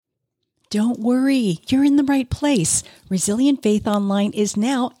Don't worry, you're in the right place. Resilient Faith Online is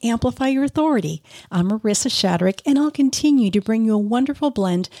now Amplify Your Authority. I'm Marissa Shadrick, and I'll continue to bring you a wonderful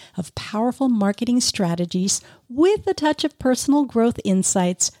blend of powerful marketing strategies with a touch of personal growth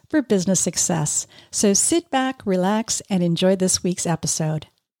insights for business success. So sit back, relax, and enjoy this week's episode.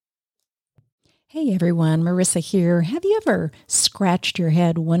 Hey everyone, Marissa here. Have you ever scratched your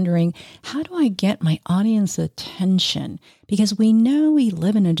head wondering, how do I get my audience attention? Because we know we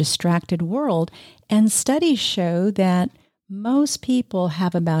live in a distracted world, and studies show that most people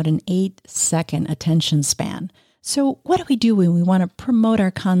have about an 8-second attention span. So what do we do when we want to promote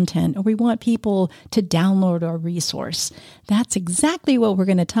our content or we want people to download our resource? That's exactly what we're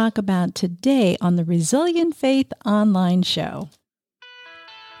going to talk about today on the Resilient Faith Online Show.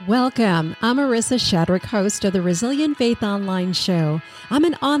 Welcome. I'm Marissa Shadrick, host of the Resilient Faith Online Show. I'm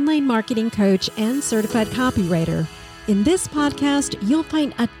an online marketing coach and certified copywriter. In this podcast, you'll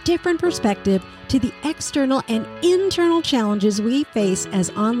find a different perspective to the external and internal challenges we face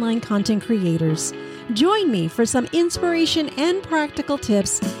as online content creators. Join me for some inspiration and practical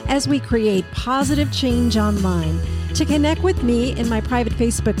tips as we create positive change online. To connect with me in my private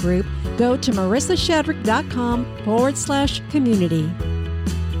Facebook group, go to marissashadrick.com/community.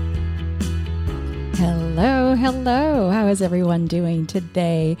 Hello. How is everyone doing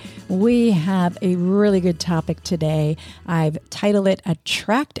today? We have a really good topic today. I've titled it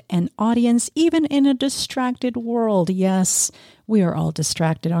Attract an Audience Even in a Distracted World. Yes, we are all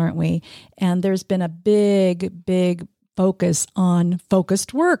distracted, aren't we? And there's been a big focus on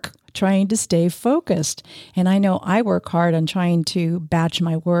focused work, trying to stay focused. And I know I work hard on trying to batch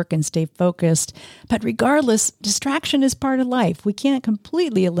my work and stay focused. But regardless, distraction is part of life. We can't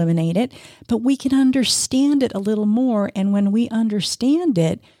completely eliminate it, but we can understand it a little more. And when we understand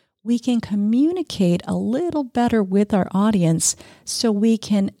it, we can communicate a little better with our audience so we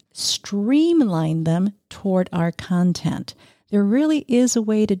can streamline them toward our content. There really is a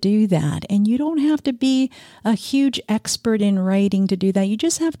way to do that. And you don't have to be a huge expert in writing to do that. You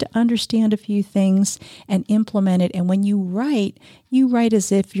just have to understand a few things and implement it. And when you write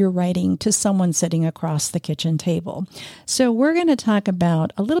as if you're writing to someone sitting across the kitchen table. So we're going to talk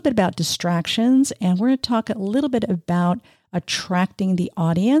about a little bit about distractions, and we're going to talk a little bit about attracting the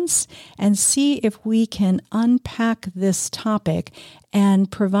audience and see if we can unpack this topic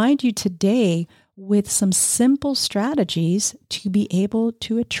and provide you today with some simple strategies to be able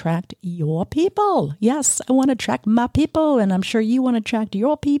to attract your people. Yes, I want to attract my people, and I'm sure you want to attract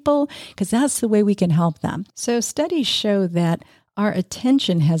your people because that's the way we can help them. So studies show that our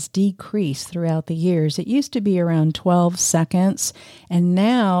attention has decreased throughout the years. It used to be around 12 seconds, and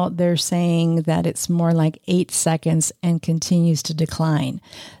now they're saying that it's more like 8 seconds and continues to decline.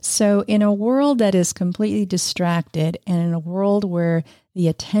 So in a world that is completely distracted and in a world where the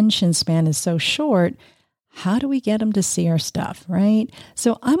attention span is so short, how do we get them to see our stuff, right?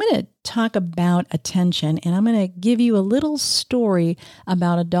 So I'm going to talk about attention, and I'm going to give you a little story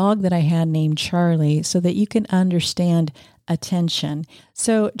about a dog that I had named Charlie so that you can understand attention.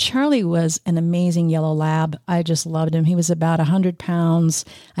 So Charlie was an amazing yellow lab. I just loved him. He was about 100 pounds.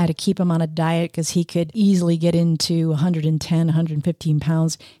 I had to keep him on a diet because he could easily get into 110, 115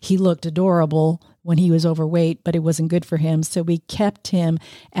 pounds. He looked adorable when he was overweight, but it wasn't good for him. So we kept him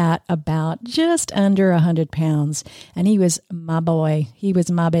at about just under 100 pounds. And he was my boy. He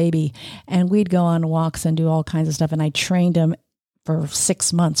was my baby. And we'd go on walks and do all kinds of stuff. And I trained him for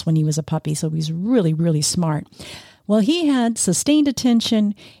 6 months when he was a puppy. So he's really, really smart. Well, he had sustained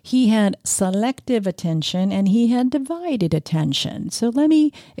attention, he had selective attention, and he had divided attention. So let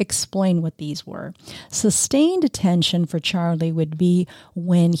me explain what these were. Sustained attention for Charlie would be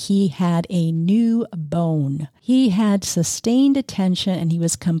when he had a new bone. He had sustained attention and he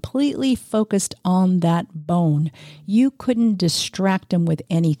was completely focused on that bone. You couldn't distract him with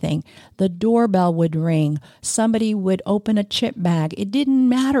anything. The doorbell would ring. Somebody would open a chip bag. It didn't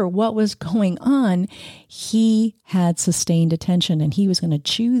matter what was going on. He had sustained attention and he was going to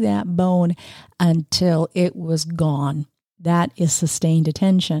chew that bone until it was gone. That is sustained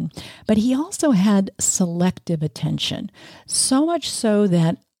attention. But he also had selective attention, so much so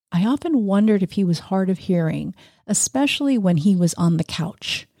that I often wondered if he was hard of hearing, especially when he was on the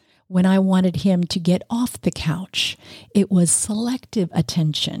couch. When I wanted him to get off the couch, it was selective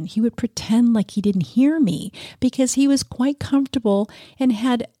attention. He would pretend like he didn't hear me because he was quite comfortable and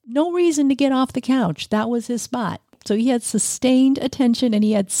had no reason to get off the couch. That was his spot. So he had sustained attention and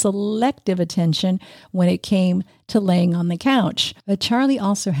he had selective attention when it came to laying on the couch. But Charlie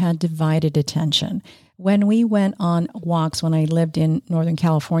also had divided attention. When we went on walks when I lived in Northern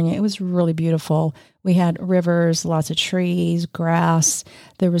California, it was really beautiful. We had rivers, lots of trees, grass.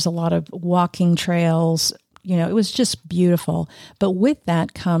 There was a lot of walking trails. It was just beautiful. But with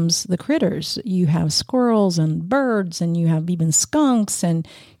that comes the critters. You have squirrels and birds, and you have even skunks and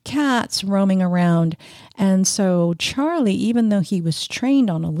cats roaming around. And so Charlie, even though he was trained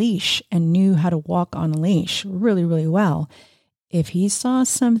on a leash and knew how to walk on a leash really, really well, if he saw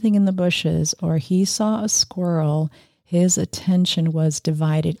something in the bushes or he saw a squirrel, his attention was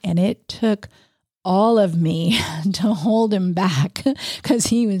divided, and it took all of me to hold him back because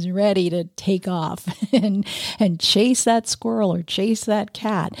he was ready to take off and chase that squirrel or chase that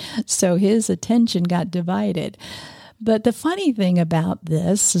cat. So his attention got divided. But the funny thing about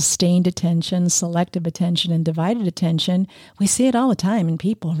this, sustained attention, selective attention, and divided attention, we see it all the time in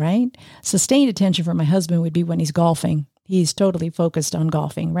people, right? Sustained attention for my husband would be when he's golfing. He's totally focused on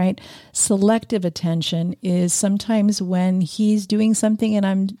golfing, right? Selective attention is sometimes when he's doing something and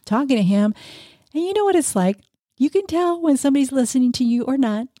I'm talking to him, and you know what it's like. You can tell when somebody's listening to you or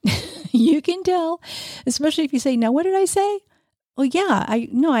not. You can tell, especially if you say, now, what did I say? Oh, yeah,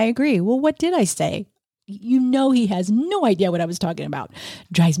 I agree. Well, what did I say? He has no idea what I was talking about.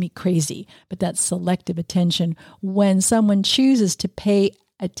 Drives me crazy. But that's selective attention when someone chooses to pay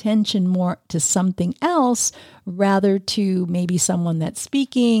attention more to something else rather to maybe someone that's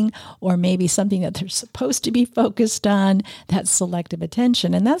speaking or maybe something that they're supposed to be focused on. That's selective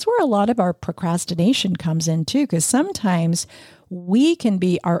attention. And that's where a lot of our procrastination comes in too, because sometimes we can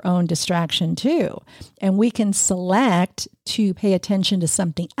be our own distraction too. And we can select to pay attention to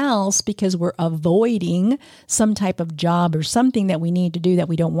something else because we're avoiding some type of job or something that we need to do that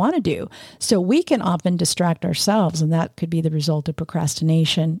we don't want to do. So we can often distract ourselves, and that could be the result of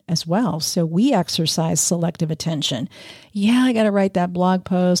procrastination as well. So we exercise selective attention. Yeah, I got to write that blog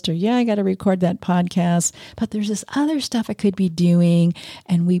post, or yeah, I got to record that podcast, but there's this other stuff I could be doing,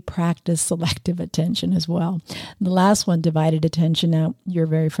 and we practice selective attention as well. The last one, divided attention. Now, you're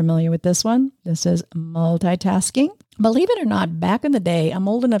very familiar with this one. This is multitasking. Believe it or not, back in the day, I'm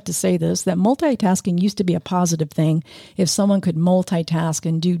old enough to say this, that multitasking used to be a positive thing if someone could multitask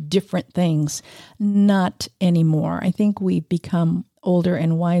and do different things. Not anymore. I think we've become older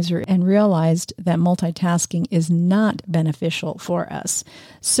and wiser and realized that multitasking is not beneficial for us.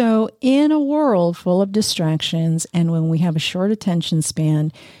 So in a world full of distractions, and when we have a short attention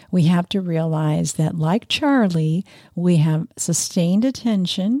span, we have to realize that, like Charlie, we have sustained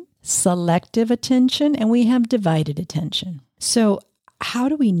attention, selective attention, and we have divided attention. So how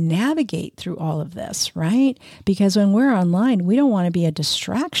do we navigate through all of this, right? Because when we're online, we don't want to be a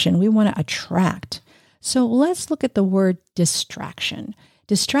distraction. We want to attract. So let's look at the word distraction.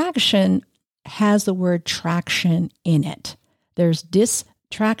 Distraction has the word traction in it. There's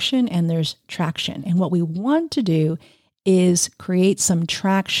distraction and there's traction. And what we want to do is create some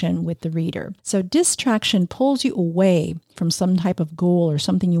traction with the reader. So distraction pulls you away from some type of goal or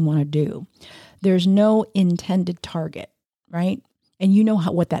something you want to do. There's no intended target, right? And you know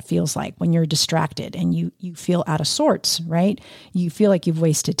what that feels like when you're distracted and you feel out of sorts, right? You feel like you've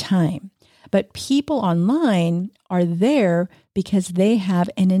wasted time. But people online are there because they have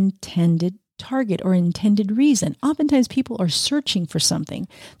an intended target or intended reason. Oftentimes people are searching for something.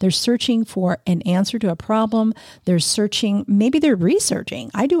 They're searching for an answer to a problem. They're searching, maybe they're researching.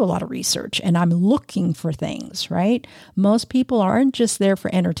 I do a lot of research and I'm looking for things, right? Most people aren't just there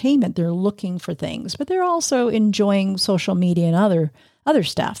for entertainment. They're looking for things, but they're also enjoying social media and other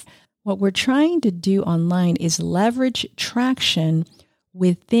stuff. What we're trying to do online is leverage traction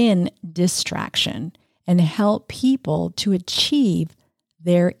within distraction and help people to achieve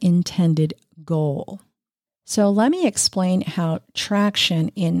their intended goal. So let me explain how traction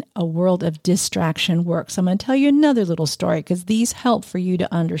in a world of distraction works. I'm going to tell you another little story because these help for you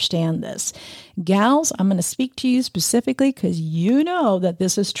to understand this. Gals, I'm going to speak to you specifically because you know that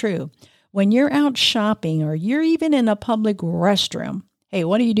this is true. When you're out shopping or you're even in a public restroom, hey,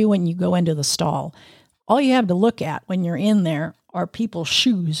 what do you do when you go into the stall? All you have to look at when you're in there are people's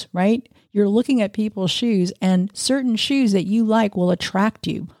shoes, right? You're looking at people's shoes, and certain shoes that you like will attract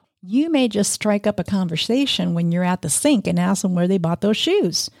you. You may just strike up a conversation when you're at the sink and ask them where they bought those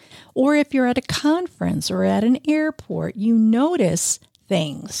shoes. Or if you're at a conference or at an airport, you notice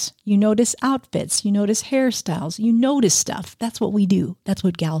things. You notice outfits. You notice hairstyles. You notice stuff. That's what we do. That's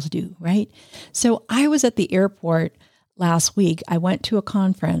what gals do, right? So I was at the airport last week. I went to a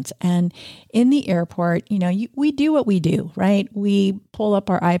conference, and in the airport, we do what we do, right? We pull up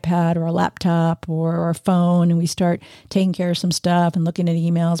our iPad or a laptop or our phone and we start taking care of some stuff and looking at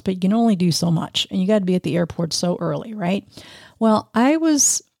emails, but you can only do so much, and you got to be at the airport so early, right? Well, I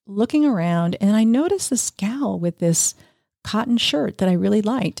was looking around and I noticed this gal with this cotton shirt that I really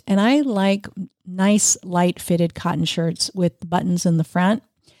liked. And I like nice, light fitted cotton shirts with buttons in the front,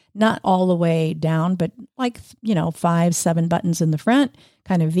 not all the way down, but like, 5, 7 buttons in the front,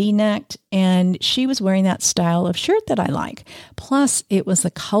 kind of V-necked. And she was wearing that style of shirt that I like. Plus, it was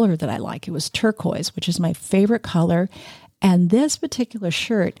the color that I like. It was turquoise, which is my favorite color. And this particular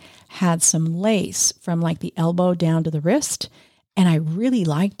shirt had some lace from like the elbow down to the wrist. And I really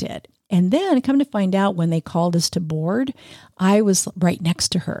liked it. And then come to find out when they called us to board, I was right next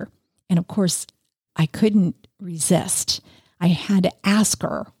to her. And of course, I couldn't resist. I had to ask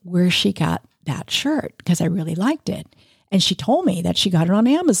her where she got that shirt because I really liked it. And she told me that she got it on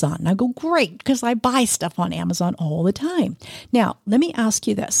Amazon. And I go, great, because I buy stuff on Amazon all the time. Now, let me ask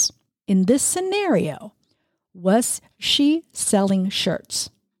you this. In this scenario, was she selling shirts?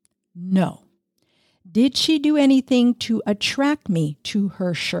 No. Did she do anything to attract me to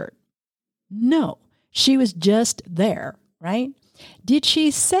her shirt? No. She was just there, right? Did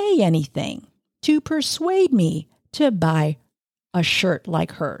she say anything to persuade me to buy a shirt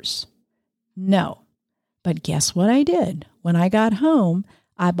like hers? No. But guess what I did? When I got home,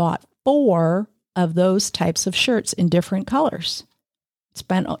 I bought 4 of those types of shirts in different colors.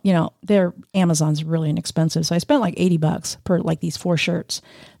 Spent, Amazon's really inexpensive. So I spent like $80 per like these 4 shirts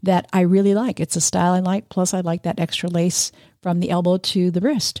that I really like. It's a style I like. Plus I like that extra lace from the elbow to the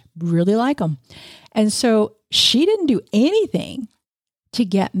wrist. Really like them. And so she didn't do anything to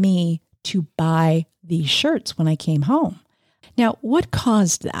get me to buy these shirts when I came home. Now, what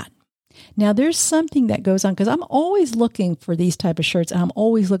caused that? Now, there's something that goes on because I'm always looking for these type of shirts and I'm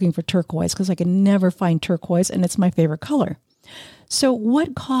always looking for turquoise because I can never find turquoise and it's my favorite color. So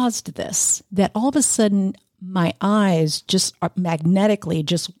what caused this? That all of a sudden my eyes just are magnetically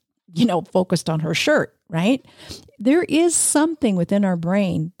focused on her shirt, right? There is something within our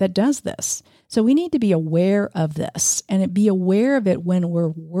brain that does this. So we need to be aware of this and be aware of it when we're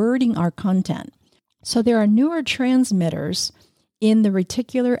wording our content. So there are neurotransmitters in the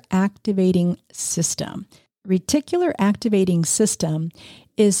reticular activating system. Reticular activating system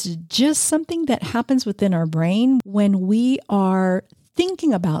is just something that happens within our brain when we are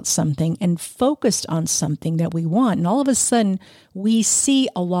thinking about something and focused on something that we want. And all of a sudden, we see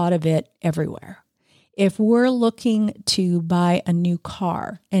a lot of it everywhere. If we're looking to buy a new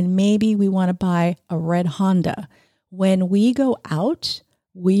car and maybe we want to buy a red Honda, when we go out,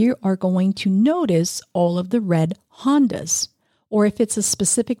 we are going to notice all of the red Hondas. Or if it's a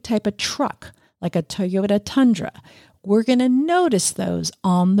specific type of truck, like a Toyota Tundra, we're going to notice those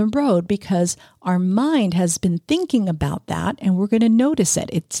on the road because our mind has been thinking about that and we're going to notice it.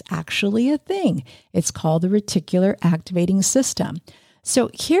 It's actually a thing. It's called the reticular activating system. So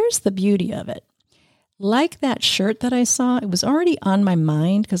here's the beauty of it. Like that shirt that I saw, it was already on my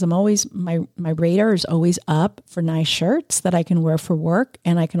mind because I'm always, my radar is always up for nice shirts that I can wear for work.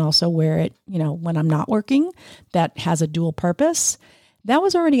 And I can also wear it, when I'm not working, that has a dual purpose. That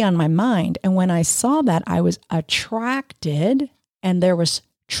was already on my mind. And when I saw that, I was attracted and there was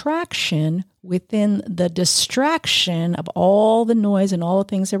traction within the distraction of all the noise and all the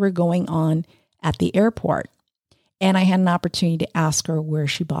things that were going on at the airport. And I had an opportunity to ask her where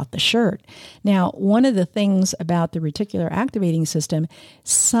she bought the shirt. Now, one of the things about the reticular activating system,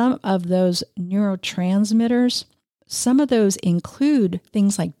 some of those neurotransmitters, some of those include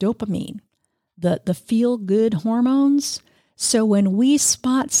things like dopamine, the feel-good hormones. So when we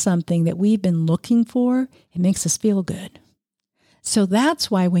spot something that we've been looking for, it makes us feel good. So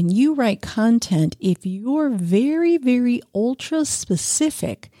that's why when you write content, if you're very, very ultra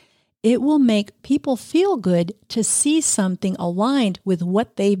specific, it will make people feel good to see something aligned with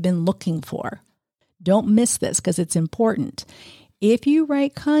what they've been looking for. Don't miss this because it's important. If you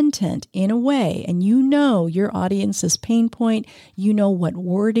write content in a way and you know your audience's pain point, you know what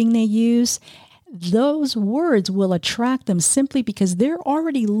wording they use, those words will attract them simply because they're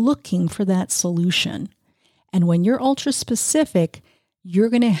already looking for that solution. And when you're ultra specific, you're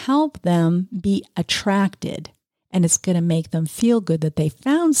going to help them be attracted. And it's going to make them feel good that they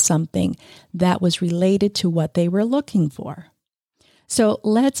found something that was related to what they were looking for. So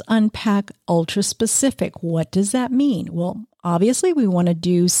let's unpack ultra specific. What does that mean? Well, obviously we want to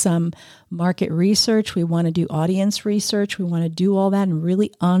do some market research. We want to do audience research. We want to do all that and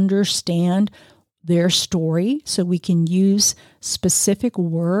really understand their story so we can use specific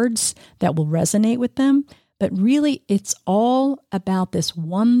words that will resonate with them. But really, it's all about this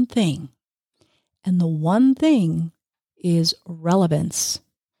one thing. And the one thing is relevance.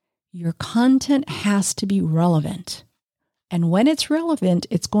 Your content has to be relevant. And when it's relevant,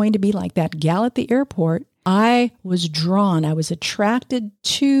 it's going to be like that gal at the airport I was drawn, I was attracted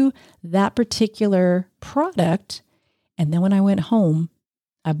to that particular product. And then when I went home,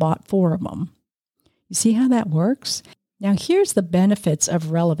 I bought 4 of them. You see how that works? Now, here's the benefits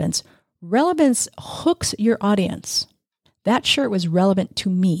of relevance. Relevance hooks your audience. That shirt was relevant to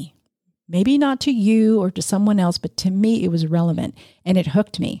me. Maybe not to you or to someone else, but to me, it was relevant and it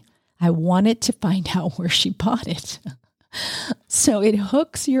hooked me. I wanted to find out where she bought it. So it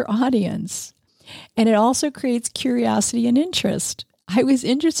hooks your audience. And it also creates curiosity and interest. I was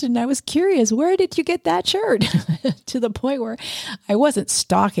interested and I was curious, where did you get that shirt? To the point where I wasn't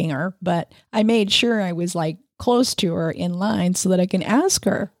stalking her, but I made sure I was like close to her in line so that I can ask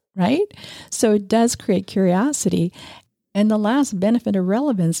her, right? So it does create curiosity. And the last benefit of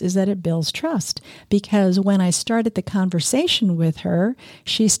relevance is that it builds trust, because when I started the conversation with her,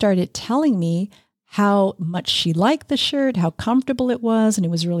 she started telling me how much she liked the shirt, how comfortable it was, and it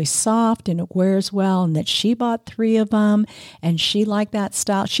was really soft and it wears well, and that she bought 3 of them and she liked that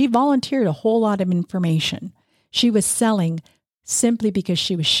style. She volunteered a whole lot of information. She was selling simply because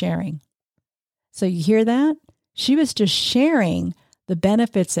she was sharing. So you hear that? She was just sharing the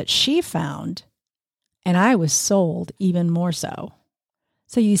benefits that she found, and I was sold even more so.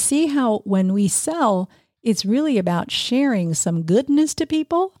 So you see how when we sell, it's really about sharing some goodness to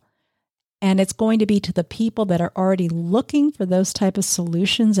people. And it's going to be to the people that are already looking for those type of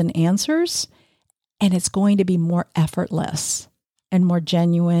solutions and answers. And it's going to be more effortless and more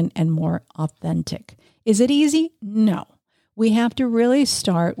genuine and more authentic. Is it easy? No. We have to really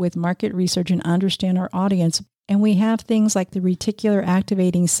start with market research and understand our audience. And we have things like the reticular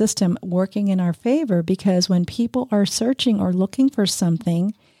activating system working in our favor, because when people are searching or looking for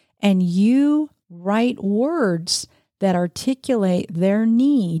something and you write words that articulate their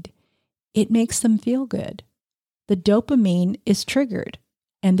need, it makes them feel good. The dopamine is triggered,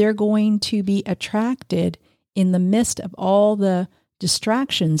 and they're going to be attracted in the midst of all the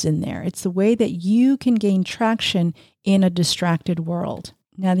distractions in there. It's the way that you can gain traction in a distracted world.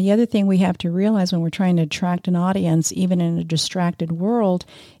 Now, the other thing we have to realize when we're trying to attract an audience, even in a distracted world,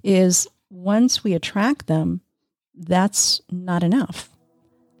 is once we attract them, that's not enough.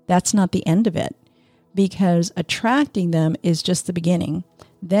 That's not the end of it, because attracting them is just the beginning.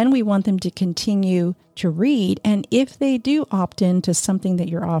 Then we want them to continue to read. And if they do opt into something that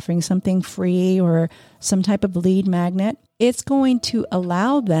you're offering, something free or some type of lead magnet, it's going to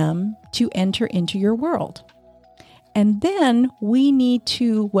allow them to enter into your world. And then we need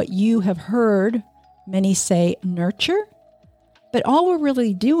to, what you have heard many say, nurture. But all we're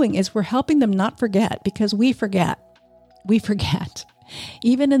really doing is we're helping them not forget, because we forget. We forget.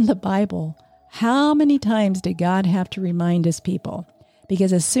 Even in the Bible, how many times did God have to remind his people?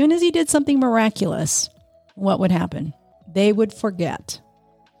 Because as soon as he did something miraculous, what would happen? They would forget.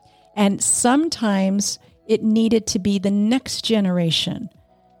 And sometimes it needed to be the next generation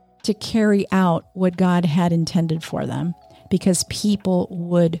to carry out what God had intended for them, because people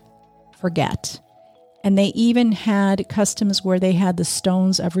would forget. And they even had customs where they had the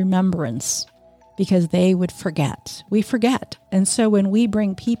stones of remembrance, because they would forget. We forget. And so when we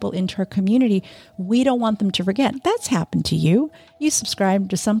bring people into our community, we don't want them to forget. That's happened to you. You subscribe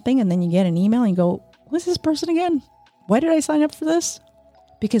to something and then you get an email and you go, who's this person again? Why did I sign up for this?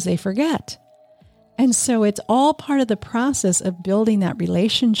 Because they forget. And so it's all part of the process of building that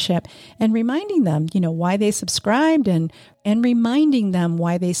relationship and reminding them, why they subscribed and reminding them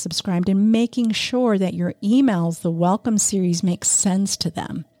why they subscribed, and making sure that your emails, the welcome series, make sense to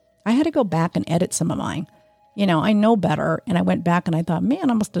them. I had to go back and edit some of mine. I know better. And I went back and I thought, man,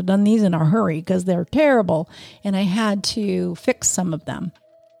 I must have done these in a hurry because they're terrible. And I had to fix some of them.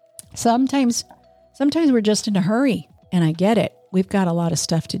 Sometimes we're just in a hurry, and I get it. We've got a lot of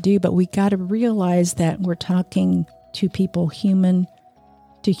stuff to do, but we got to realize that we're talking to people human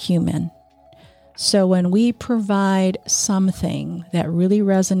to human. So when we provide something that really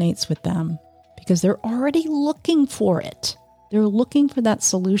resonates with them, because they're already looking for it, they're looking for that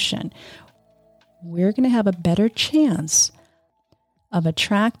solution, we're going to have a better chance of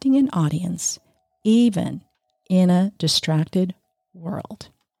attracting an audience, even in a distracted world.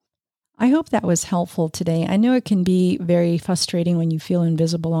 I hope that was helpful today. I know it can be very frustrating when you feel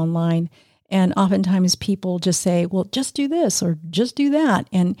invisible online. And oftentimes people just say, well, just do this or just do that.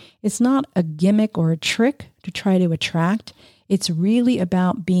 And it's not a gimmick or a trick to try to attract. It's really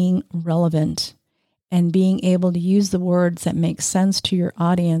about being relevant and being able to use the words that make sense to your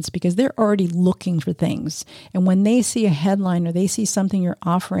audience, because they're already looking for things. And when they see a headline or they see something you're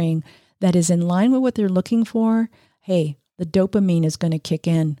offering that is in line with what they're looking for, hey, the dopamine is going to kick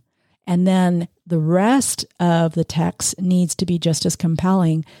in. And then the rest of the text needs to be just as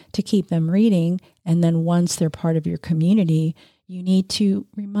compelling to keep them reading. And then once they're part of your community, you need to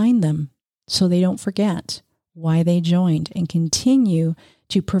remind them so they don't forget why they joined and continue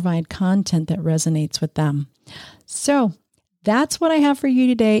to provide content that resonates with them. So that's what I have for you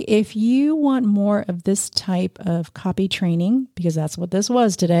today. If you want more of this type of copy training, because that's what this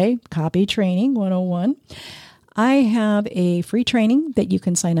was today, Copy Training 101, I have a free training that you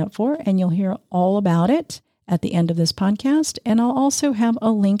can sign up for, and you'll hear all about it at the end of this podcast. And I'll also have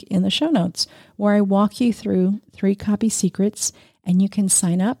a link in the show notes where I walk you through 3 copy secrets, and you can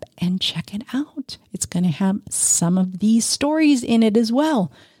sign up and check it out. It's going to have some of these stories in it as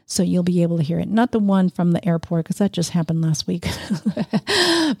well. So you'll be able to hear it. Not the one from the airport, because that just happened last week.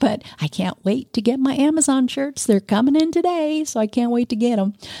 But I can't wait to get my Amazon shirts. They're coming in today, so I can't wait to get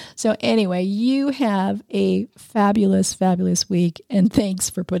them. So anyway, you have a fabulous, fabulous week. And thanks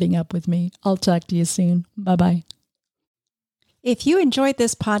for putting up with me. I'll talk to you soon. Bye-bye. If you enjoyed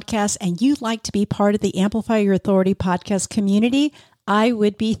this podcast and you'd like to be part of the Amplify Your Authority podcast community, I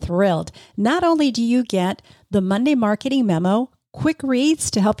would be thrilled. Not only do you get the Monday Marketing Memo, quick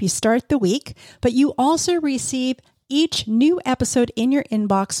reads to help you start the week, but you also receive each new episode in your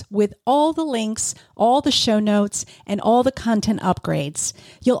inbox with all the links, all the show notes, and all the content upgrades.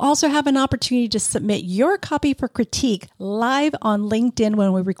 You'll also have an opportunity to submit your copy for critique live on LinkedIn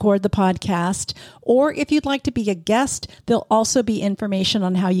when we record the podcast. Or if you'd like to be a guest, there'll also be information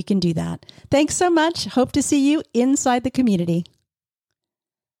on how you can do that. Thanks so much. Hope to see you inside the community.